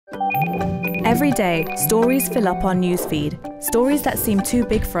Every day, stories fill up our newsfeed, stories that seem too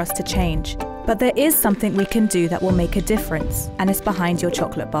big for us to change. But there is something we can do that will make a difference, and it's behind your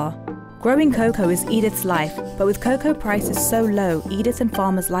chocolate bar. Growing cocoa is Edith's life, but with cocoa prices so low, Edith and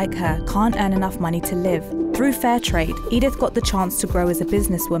farmers like her can't earn enough money to live. Through FAIRTRADE, Edith got the chance to grow as a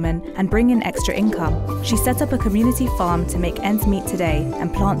businesswoman and bring in extra income. She set up a community farm to make ends meet today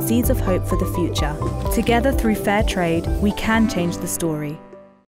and plant seeds of hope for the future. Together through FAIRTRADE, we can change the story.